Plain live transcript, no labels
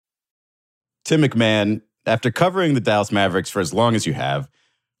Tim McMahon, after covering the Dallas Mavericks for as long as you have,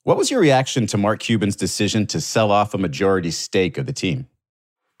 what was your reaction to Mark Cuban's decision to sell off a majority stake of the team?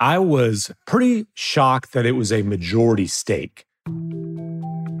 I was pretty shocked that it was a majority stake.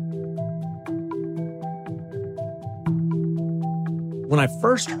 When I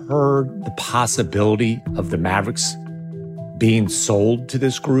first heard the possibility of the Mavericks being sold to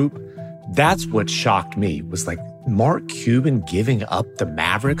this group, that's what shocked me, was like Mark Cuban giving up the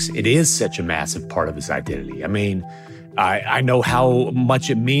Mavericks. It is such a massive part of his identity. I mean, I know how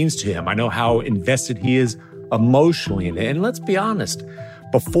much it means to him. I know how invested he is emotionally in it. And let's be honest,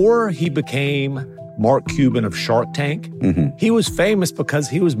 before he became Mark Cuban of Shark Tank, he was famous because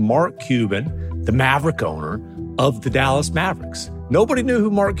he was Mark Cuban, the Maverick owner of the Dallas Mavericks. Nobody knew who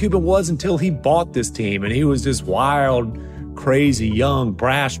Mark Cuban was until he bought this team, and he was this wild, crazy, young,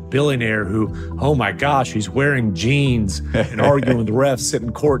 brash billionaire who, oh my gosh, he's wearing jeans and arguing with the refs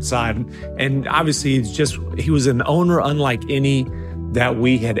sitting courtside. And obviously, he was an owner unlike any that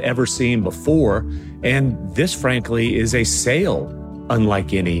we had ever seen before. And this, frankly, is a sale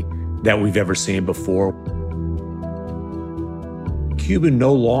unlike any that we've ever seen before. Cuban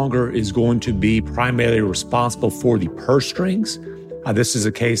no longer is going to be primarily responsible for the purse strings. This is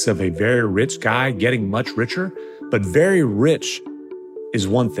a case of a very rich guy getting much richer, but very rich is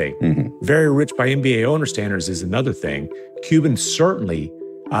one thing. Very rich by NBA owner standards is another thing. Cuban certainly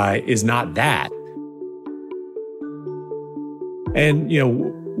is not that. And,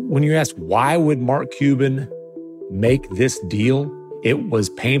 when you ask why would Mark Cuban make this deal, it was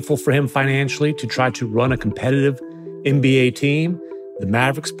painful for him financially to try to run a competitive NBA team. The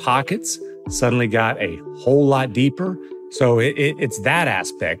Mavericks' pockets suddenly got a whole lot deeper. So it's that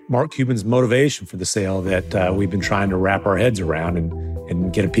aspect, Mark Cuban's motivation for the sale, that we've been trying to wrap our heads around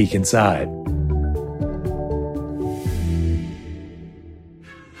and get a peek inside.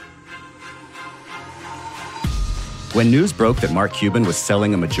 When news broke that Mark Cuban was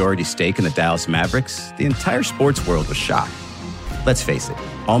selling a majority stake in the Dallas Mavericks, the entire sports world was shocked. Let's face it,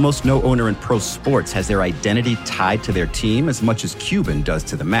 almost no owner in pro sports has their identity tied to their team as much as Cuban does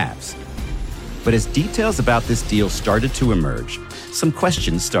to the Mavs. But as details about this deal started to emerge, some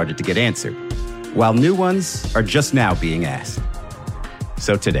questions started to get answered, while new ones are just now being asked.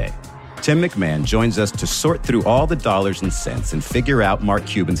 So today, Tim McMahon joins us to sort through all the dollars and cents and figure out Mark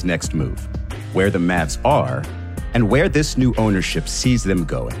Cuban's next move, where the Mavs are, and where this new ownership sees them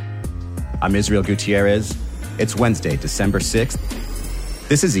going. I'm Israel Gutierrez. It's Wednesday, December 6th.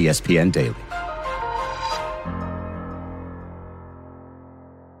 This is ESPN Daily.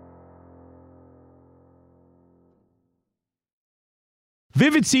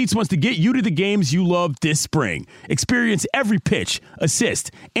 Vivid Seats wants to get you to the games you love this spring. Experience every pitch,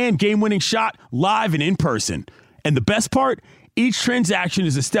 assist, and game-winning shot live and in person. And the best part? Each transaction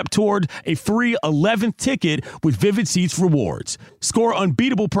is a step toward a free 11th ticket with Vivid Seats rewards. Score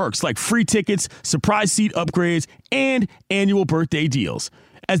unbeatable perks like free tickets, surprise seat upgrades, and annual birthday deals.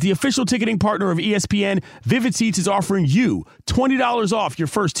 As the official ticketing partner of ESPN, Vivid Seats is offering you $20 off your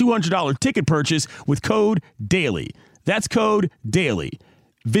first $200 ticket purchase with code DAILY. That's code DAILY.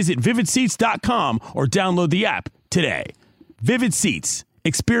 Visit vividseats.com or download the app today. Vivid Seats.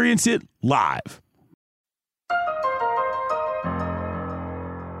 Experience it live.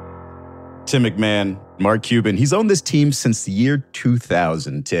 Tim McMahon, Mark Cuban, he's owned this team since the year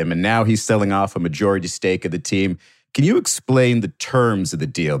 2000, Tim, and now he's selling off a majority stake of the team. Can you explain the terms of the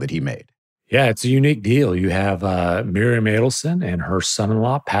deal that he made? Yeah, it's a unique deal. You have Miriam Adelson and her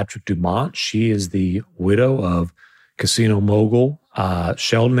son-in-law, Patrick Dumont. She is the widow of casino mogul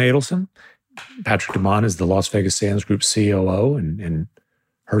Sheldon Adelson. Patrick Dumont is the Las Vegas Sands Group COO and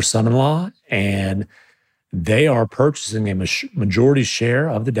her son-in-law. And they are purchasing a majority share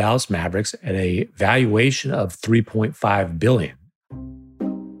of the Dallas Mavericks at a valuation of $3.5 billion.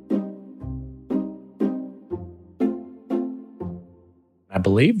 I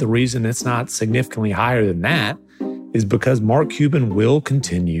believe the reason it's not significantly higher than that is because Mark Cuban will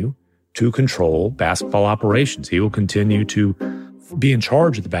continue to control basketball operations. He will continue to be in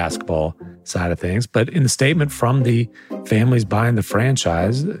charge of the basketball side of things. But in the statement from the families buying the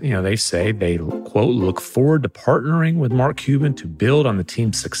franchise, they say they, quote, look forward to partnering with Mark Cuban to build on the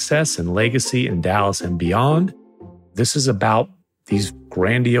team's success and legacy in Dallas and beyond. This is about these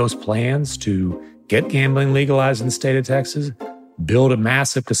grandiose plans to get gambling legalized in the state of Texas, build a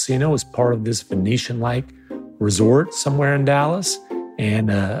massive casino as part of this Venetian-like resort somewhere in Dallas,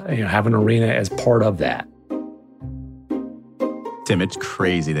 and have an arena as part of that. Tim, it's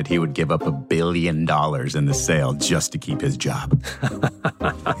crazy that he would give up $1 billion in the sale just to keep his job.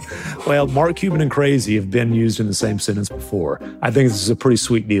 Well, Mark Cuban and crazy have been used in the same sentence before. I think this is a pretty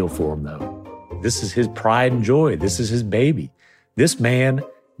sweet deal for him, though. This is his pride and joy. This is his baby. This man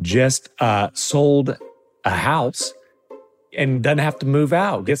just sold a house and doesn't have to move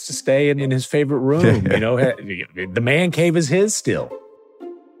out, gets to stay in his favorite room. The man cave is his still.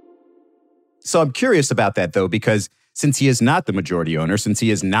 So I'm curious about that, though, because since he is not the majority owner, since he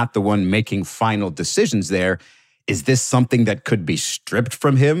is not the one making final decisions there, is this something that could be stripped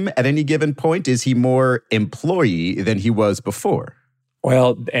from him at any given point? Is he more employee than he was before?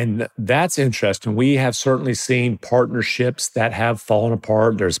 Well, and that's interesting. We have certainly seen partnerships that have fallen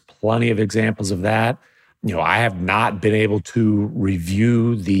apart. There's plenty of examples of that. I have not been able to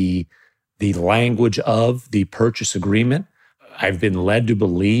review the language of the purchase agreement. I've been led to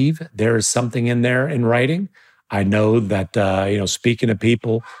believe there is something in there in writing. I know that, speaking to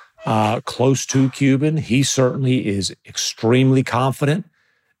people close to Cuban, he certainly is extremely confident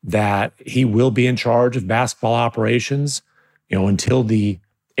that he will be in charge of basketball operations, until the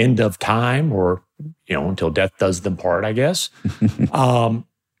end of time or, until death does them part, I guess.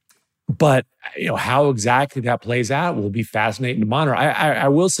 But, how exactly that plays out will be fascinating to monitor. I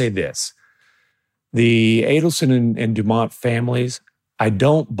will say this. The Adelson and Dumont families, I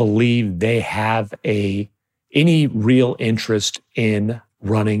don't believe they have any real interest in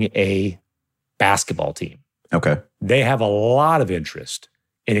running a basketball team. Okay. They have a lot of interest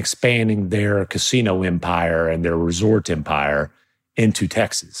in expanding their casino empire and their resort empire into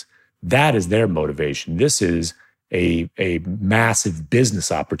Texas. That is their motivation. This is a massive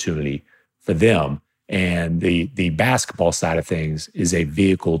business opportunity for them. And the basketball side of things is a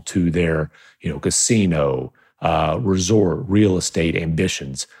vehicle to their, casino, resort, real estate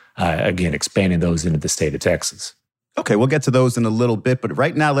ambitions. Again, expanding those into the state of Texas. Okay, we'll get to those in a little bit, but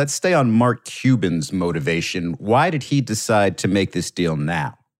right now let's stay on Mark Cuban's motivation. Why did he decide to make this deal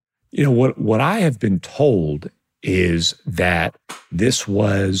now? What I have been told is that this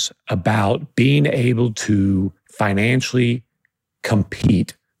was about being able to financially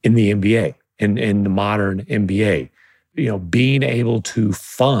compete in the NBA, in the modern NBA. Being able to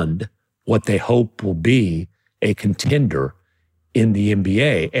fund what they hope will be a contender in the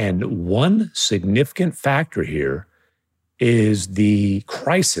NBA. And one significant factor here is the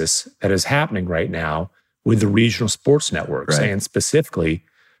crisis that is happening right now with the regional sports networks, right, and specifically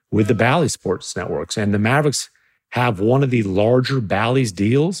with the Bally sports networks. And the Mavericks have one of the larger Bally's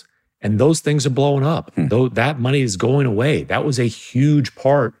deals, and those things are blowing up. Though that money is going away. That was a huge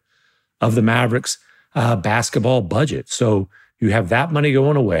part of the Mavericks basketball budget. So you have that money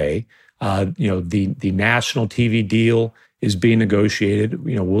going away. The national TV deal is being negotiated.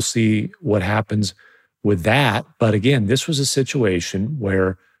 We'll see what happens with that. But again, this was a situation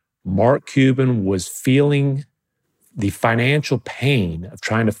where Mark Cuban was feeling the financial pain of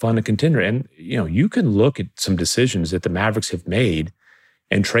trying to fund a contender. And, you can look at some decisions that the Mavericks have made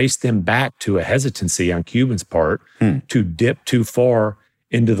and trace them back to a hesitancy on Cuban's part to dip too far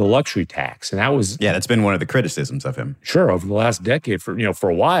into the luxury tax. And that was... Yeah, that's been one of the criticisms of him. Sure, over the last decade. For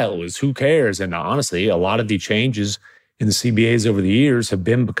a while, it was who cares? And honestly, a lot of the changes in the CBAs over the years have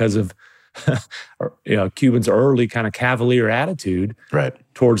been because of Cuban's early kind of cavalier attitude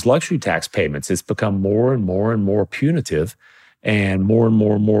towards luxury tax payments. It's become more and more and more punitive and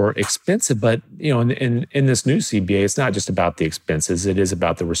more expensive. But, in this new CBA, it's not just about the expenses. It is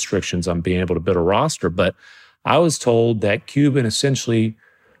about the restrictions on being able to build a roster. But I was told that Cuban essentially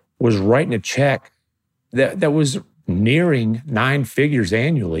was writing a check that was nearing 9 figures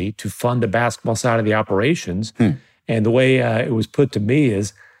annually to fund the basketball side of the operations. And the way it was put to me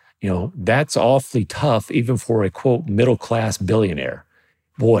is, that's awfully tough, even for a, quote, middle-class billionaire.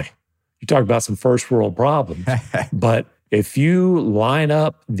 Boy, you talk about some first-world problems. But if you line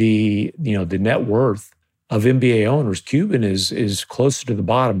up the net worth of NBA owners, Cuban is closer to the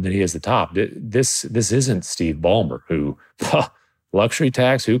bottom than he is the top. This isn't Steve Ballmer, who, luxury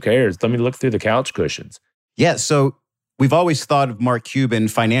tax, who cares? Let me look through the couch cushions. Yeah, so we've always thought of Mark Cuban,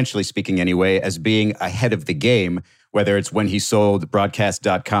 financially speaking anyway, as being ahead of the game, whether it's when he sold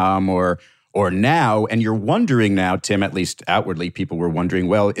broadcast.com or now. And you're wondering now, Tim, at least outwardly, people were wondering,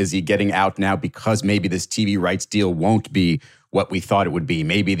 well, is he getting out now because maybe this TV rights deal won't be what we thought it would be?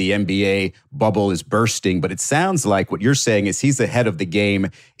 Maybe the NBA bubble is bursting, but it sounds like what you're saying is he's ahead of the game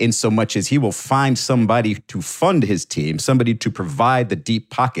in so much as he will find somebody to fund his team, somebody to provide the deep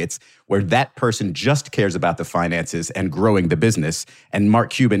pockets where that person just cares about the finances and growing the business, and Mark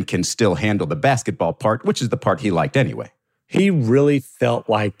Cuban can still handle the basketball part, which is the part he liked anyway. He really felt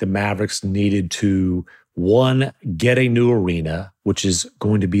like the Mavericks needed to, one, get a new arena, which is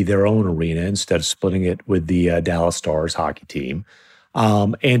going to be their own arena instead of splitting it with the Dallas Stars hockey team,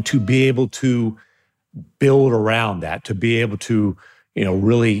 and to be able to build around that, to be able to,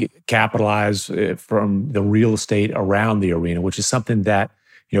 really capitalize from the real estate around the arena, which is something that,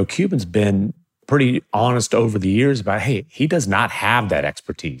 Cuban's been pretty honest over the years about. Hey, he does not have that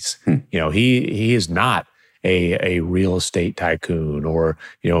expertise. He is not a real estate tycoon or,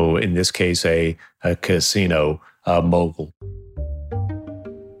 in this case, a casino mogul.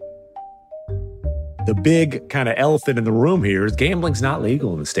 The big kind of elephant in the room here is gambling's not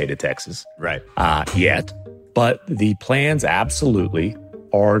legal in the state of Texas. Right. Yet. But the plans absolutely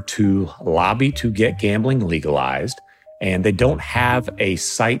are to lobby to get gambling legalized. And they don't have a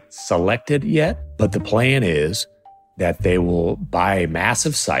site selected yet. But the plan is that they will buy a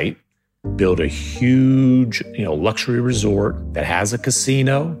massive site, build a huge, luxury resort that has a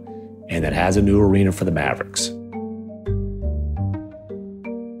casino and that has a new arena for the Mavericks.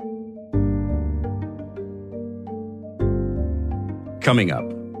 Coming up,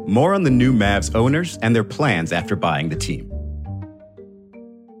 more on the new Mavs owners and their plans after buying the team.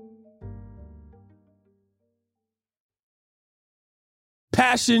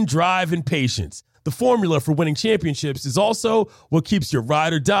 Passion, drive, and patience. The formula for winning championships is also what keeps your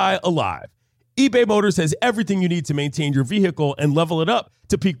ride or die alive. eBay Motors has everything you need to maintain your vehicle and level it up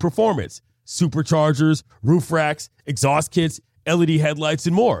to peak performance. Superchargers, roof racks, exhaust kits, LED headlights,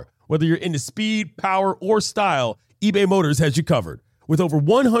 and more. Whether you're into speed, power, or style, eBay Motors has you covered. With over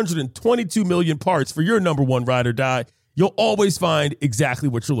 122 million parts for your number one ride or die, you'll always find exactly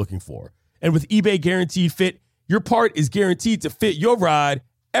what you're looking for. And with eBay Guaranteed Fit, your part is guaranteed to fit your ride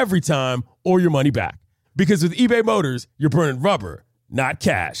every time or your money back. Because with eBay Motors, you're burning rubber, not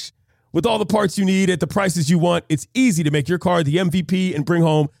cash. With all the parts you need at the prices you want, it's easy to make your car the MVP and bring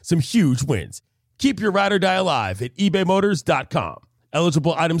home some huge wins. Keep your ride or die alive at ebaymotors.com.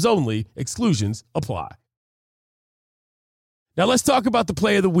 Eligible items only. Exclusions apply. Now let's talk about the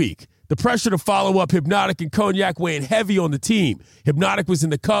play of the week. The pressure to follow up Hypnotic and Cognac weighing heavy on the team. Hypnotic was in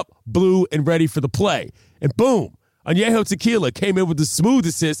the cup, blue, and ready for the play. And boom, Añejo Tequila came in with a smooth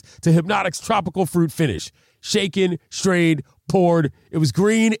assist to Hypnotic's tropical fruit finish. Shaken, strained, poured. It was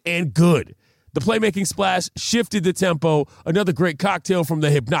green and good. The playmaking splash shifted the tempo. Another great cocktail from the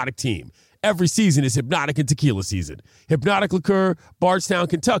Hypnotic team. Every season is Hypnotic and Tequila season. Hypnotic Liqueur, Bardstown,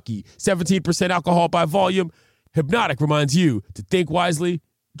 Kentucky, 17% alcohol by volume. Hypnotic reminds you to think wisely,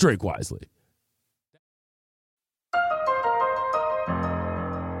 drink wisely.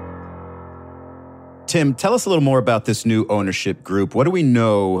 Tim, tell us a little more about this new ownership group. What do we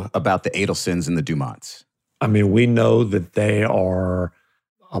know about the Adelsons and the Dumonts? I mean, we know that they are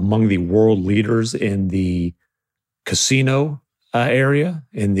among the world leaders in the casino area,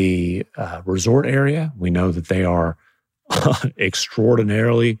 in the resort area. We know that they are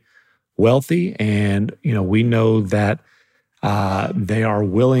extraordinarily wealthy, and we know that they are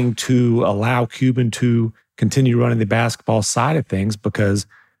willing to allow Cuban to continue running the basketball side of things because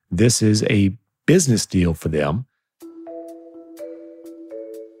this is a business deal for them.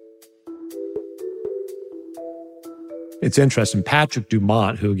 It's interesting. Patrick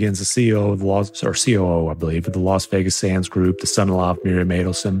Dumont, who again is the CEO of the COO, I believe, of the Las Vegas Sands Group, the son-in-law of Miriam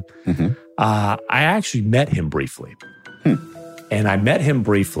Adelson. Mm-hmm. I actually met him briefly. And I met him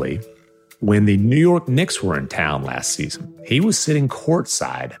briefly when the New York Knicks were in town last season. He was sitting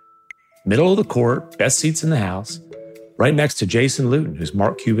courtside, middle of the court, best seats in the house, right next to Jason Luton, who's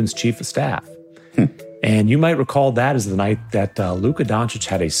Mark Cuban's chief of staff. And you might recall that as the night that Luka Doncic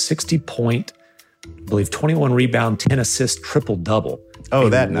had a 60-point, I believe 21 rebound, 10 assist triple-double. Oh,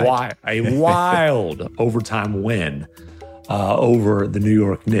 that night. A wild overtime win over the New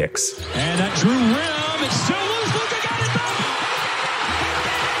York Knicks. And that Drew rim, it's still loose. Luka got it back.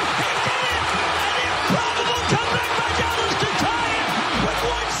 He did it. An improbable comeback by Dallas to tie it with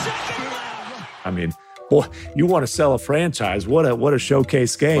 1 second left. I mean, boy, you want to sell a franchise. What a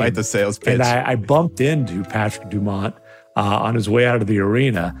showcase game. Quite the sales pitch. And I bumped into Patrick Dumont on his way out of the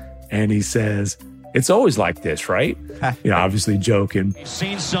arena, and he says, "It's always like this, right?" Obviously joking. We've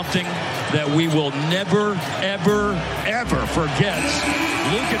seen something that we will never, ever, ever forget.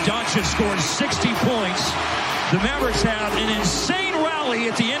 Luka Doncic scored 60 points. The Mavericks have an insane rally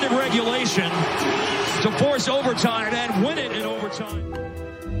at the end of regulation to force overtime and win it in overtime.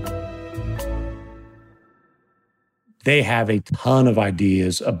 They have a ton of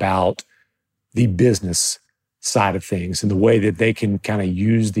ideas about the business side of things and the way that they can kind of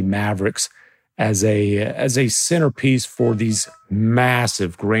use the Mavericks as a centerpiece for these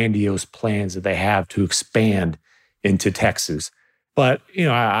massive, grandiose plans that they have to expand into Texas. But,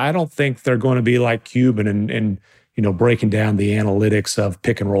 I don't think they're going to be like Cuban and breaking down the analytics of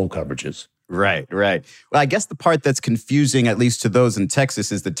pick and roll coverages. Right. Well, I guess the part that's confusing, at least to those in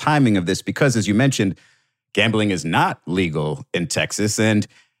Texas, is the timing of this because, as you mentioned, gambling is not legal in Texas, and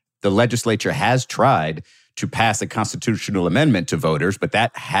the legislature has tried to pass a constitutional amendment to voters, but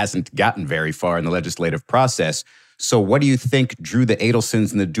that hasn't gotten very far in the legislative process. So what do you think drew the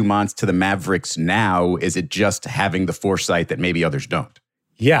Adelsons and the Dumonts to the Mavericks now? Is it just having the foresight that maybe others don't?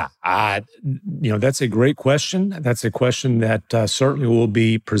 Yeah, that's a great question. That's a question that certainly will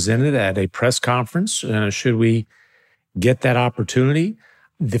be presented at a press conference should we get that opportunity.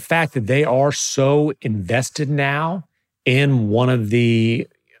 The fact that they are so invested now in one of the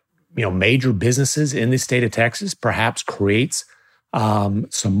major businesses in the state of Texas perhaps creates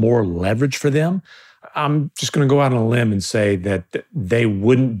some more leverage for them. I'm just going to go out on a limb and say that they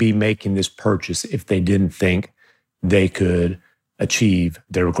wouldn't be making this purchase if they didn't think they could achieve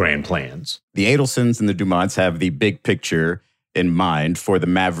their grand plans. The Adelsons and the Dumonts have the big picture in mind for the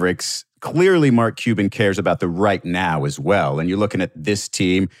Mavericks. Clearly, Mark Cuban cares about the right now as well. And you're looking at this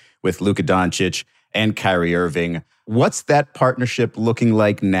team with Luka Doncic and Kyrie Irving. What's that partnership looking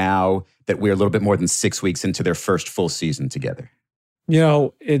like now that we're a little bit more than 6 weeks into their first full season together?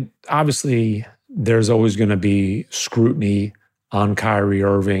 Obviously, there's always going to be scrutiny on Kyrie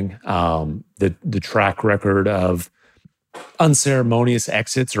Irving. The track record of unceremonious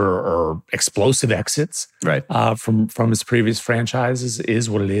exits or explosive exits right. from his previous franchises is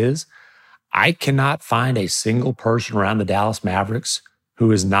what it is. I cannot find a single person around the Dallas Mavericks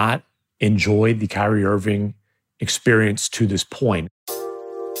who has not enjoyed the Kyrie Irving experience to this point.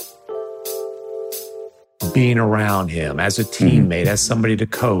 Being around him as a teammate, as somebody to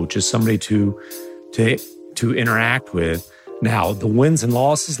coach, as somebody to interact with. Now, the wins and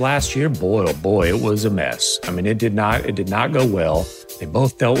losses last year, boy, oh boy, it was a mess. I mean, it did not go well. They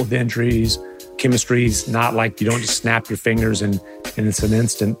both dealt with injuries. Chemistry's not like you don't just snap your fingers and it's an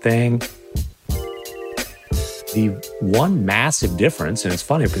instant thing. The one massive difference, and it's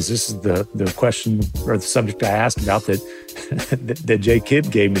funny because this is the question or the subject I asked about that Jay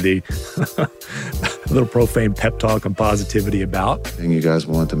Kidd gave me the little profane pep talk and positivity about. And you guys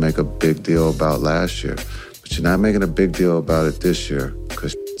wanted to make a big deal about last year, but you're not making a big deal about it this year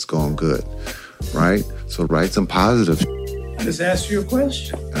because it's going good, right? So write some positive. I just asked you a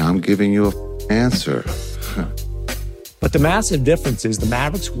question. And I'm giving you an answer. But the massive difference is the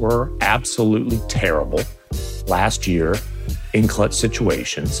Mavericks were absolutely terrible last year in clutch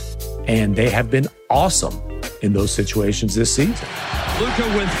situations, and they have been awesome in those situations this season. Luka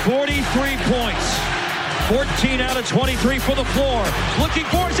with 43 points, 14 out of 23 for the floor, looking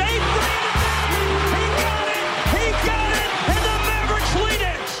for his eighth. He got it, and the Mavericks lead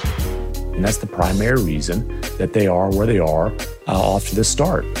it. And that's the primary reason that they are where they are off to the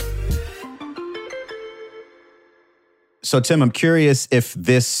start. So, Tim, I'm curious if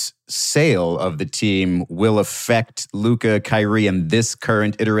this sale of the team will affect Luka, Kyrie, and this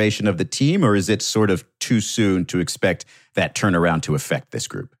current iteration of the team, or is it sort of too soon to expect that turnaround to affect this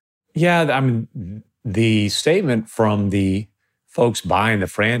group? Yeah, I mean, the statement from the folks buying the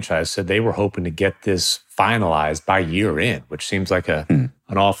franchise said they were hoping to get this finalized by year end, which seems like an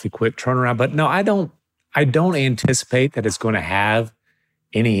awfully quick turnaround. But no, I don't anticipate that it's going to have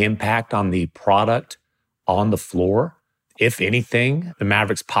any impact on the product on the floor. If anything, the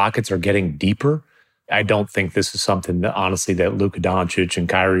Mavericks' pockets are getting deeper. I don't think this is something that, honestly, that Luka Doncic and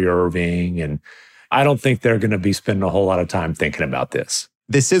Kyrie Irving, and I don't think they're going to be spending a whole lot of time thinking about this.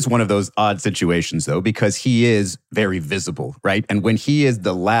 This is one of those odd situations, though, because he is very visible, right? And when he is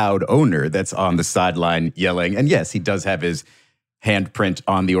the loud owner that's on the sideline yelling, and yes, he does have his handprint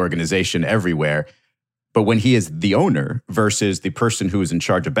on the organization everywhere, but when he is the owner versus the person who is in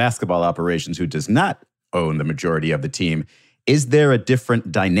charge of basketball operations who does not own the majority of the team, is there a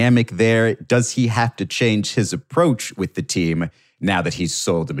different dynamic there? Does he have to change his approach with the team now that he's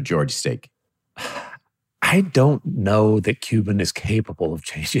sold the majority stake? I don't know that Cuban is capable of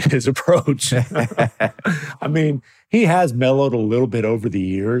changing his approach. I mean, he has mellowed a little bit over the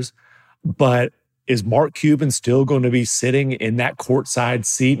years, but is Mark Cuban still going to be sitting in that courtside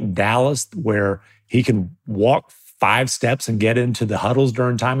seat in Dallas where he can walk 5 steps and get into the huddles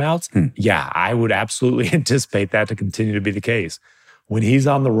during timeouts? Yeah, I would absolutely anticipate that to continue to be the case. When he's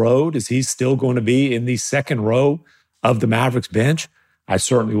on the road, is he still going to be in the second row of the Mavericks bench? I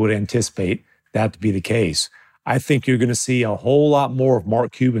certainly would anticipate that to be the case. I think you're going to see a whole lot more of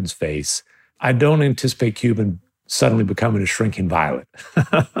Mark Cuban's face. I don't anticipate Cuban suddenly becoming a shrinking violet.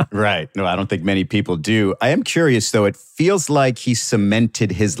 Right. No, I don't think many people do. I am curious, though. It feels like he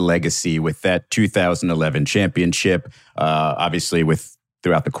cemented his legacy with that 2011 championship, obviously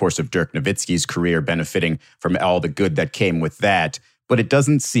throughout the course of Dirk Nowitzki's career, benefiting from all the good that came with that. but it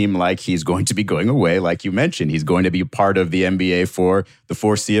doesn't seem like he's going to be going away. Like you mentioned, he's going to be part of the NBA for the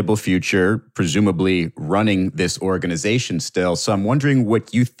foreseeable future, presumably running this organization still. So I'm wondering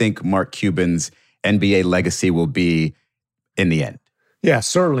what you think Mark Cuban's NBA legacy will be in the end. Yeah,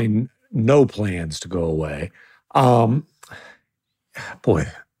 certainly no plans to go away. Boy,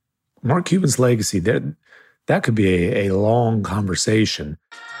 Mark Cuban's legacy, that could be a long conversation.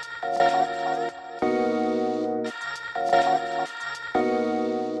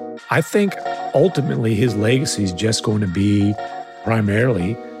 I think ultimately his legacy is just going to be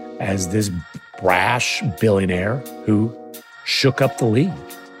primarily as this brash billionaire who shook up the league.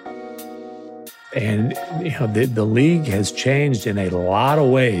 And the league has changed in a lot of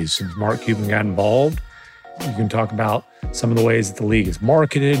ways since Mark Cuban got involved. You can talk about some of the ways that the league is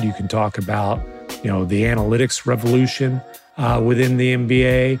marketed. You can talk about, the analytics revolution within the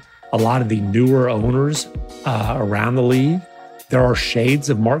NBA. A lot of the newer owners around the league. There are shades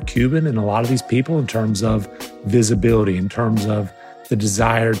of Mark Cuban in a lot of these people in terms of visibility, in terms of the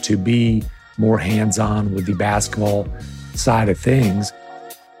desire to be more hands-on with the basketball side of things.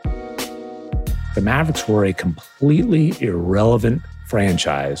 The Mavericks were a completely irrelevant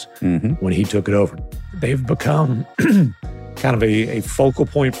franchise when he took it over. They've become kind of a focal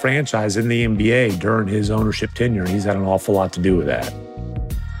point franchise in the NBA during his ownership tenure. He's had an awful lot to do with that.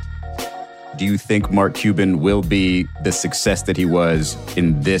 Do you think Mark Cuban will be the success that he was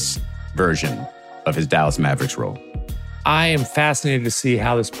in this version of his Dallas Mavericks role? I am fascinated to see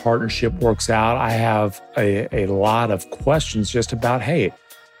how this partnership works out. I have a lot of questions just about,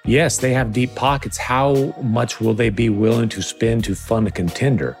 yes, they have deep pockets. How much will they be willing to spend to fund a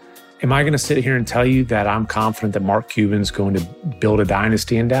contender? Am I going to sit here and tell you that I'm confident that Mark Cuban's going to build a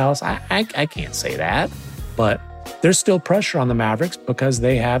dynasty in Dallas? I can't say that, but there's still pressure on the Mavericks because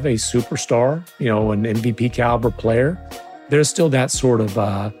they have a superstar, an MVP caliber player. There's still that sort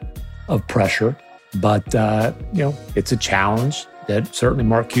of pressure, but it's a challenge that certainly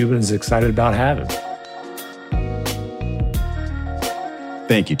Mark Cuban is excited about having.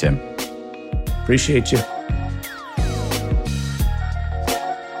 Thank you, Tim. Appreciate you.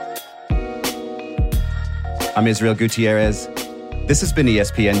 I'm Israel Gutierrez. This has been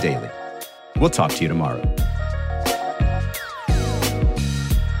ESPN Daily. We'll talk to you tomorrow.